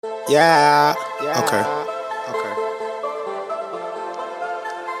Yeah. Okay.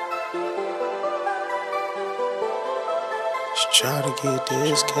 Just try to get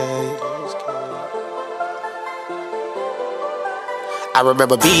this cake. I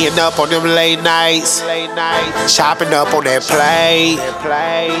remember being up on them late nights, chopping up on that plate,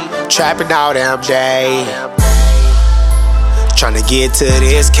 trapping all damn day, trying to get to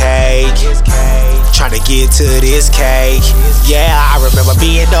this cake, trying to get to this cake. Yeah, I remember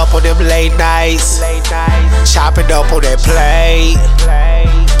being up on them late nights, chopping up on that plate,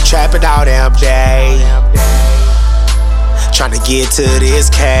 trapping all damn day, trying to get to this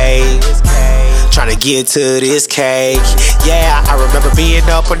cake, trying to get to this cake. Yeah, I remember being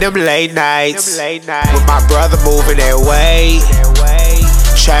up on them late nights with my brother moving that way,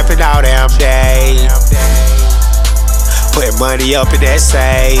 trapping all damn day, putting money up in that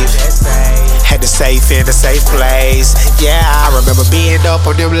safe, had the safe in the safe place. Yeah, I remember being up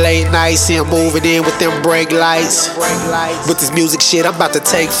on them late nights, see him moving in with them brake lights. With this music shit, I'm about to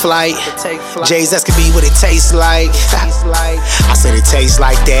take flight. Jay's asking me what it tastes like. I said it tastes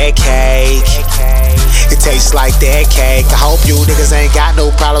like that cake. It tastes like that cake. I hope you niggas ain't got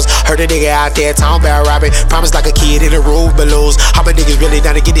no problems. Heard a nigga out there talking about robbing. Promise like a kid in a room balloons. How many niggas really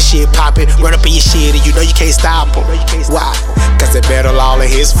down to get this shit poppin'? Run up in your shit and you know you can't stop him. Why? Cause the metal all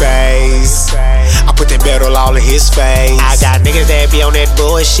in his face. I put that metal all in his face. I got niggas that be on that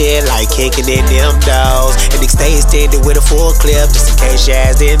bullshit like kicking in them doors. And they stay extended with a full clip just in case you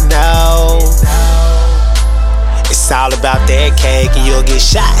ass didn't know. It's all about that cake and you'll get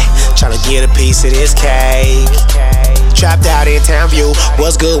shot tryna get a piece of this cake. Trapped out in town view,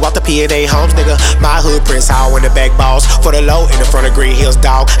 what's good? Walk the P&A homes, nigga. My hood prince all in the back balls. For the low in the front of Green Hills,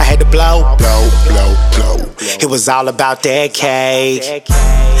 dog. I had to blow. It was all about that cake.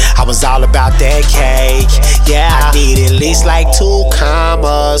 I was all about that cake. Yeah, I need at least like 2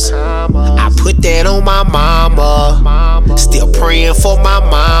 commas. I put that on my mama. Still praying for my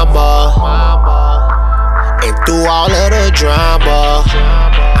mama. And through all of the drama,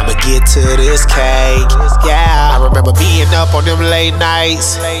 I'ma get to this cake. Yeah, I remember being up on them late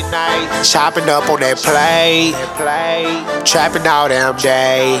nights, chopping up on that plate, trapping all damn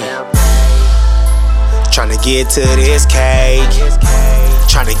day, trying to get to this cake,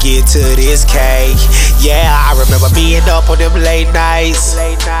 trying to get to this cake. Yeah, I remember being up on them late nights,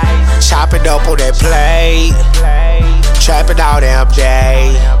 chopping up on that plate, trapping all damn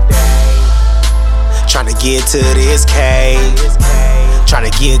day, trying to get to this cake, trying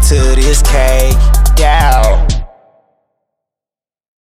to get to this cake. Yeah.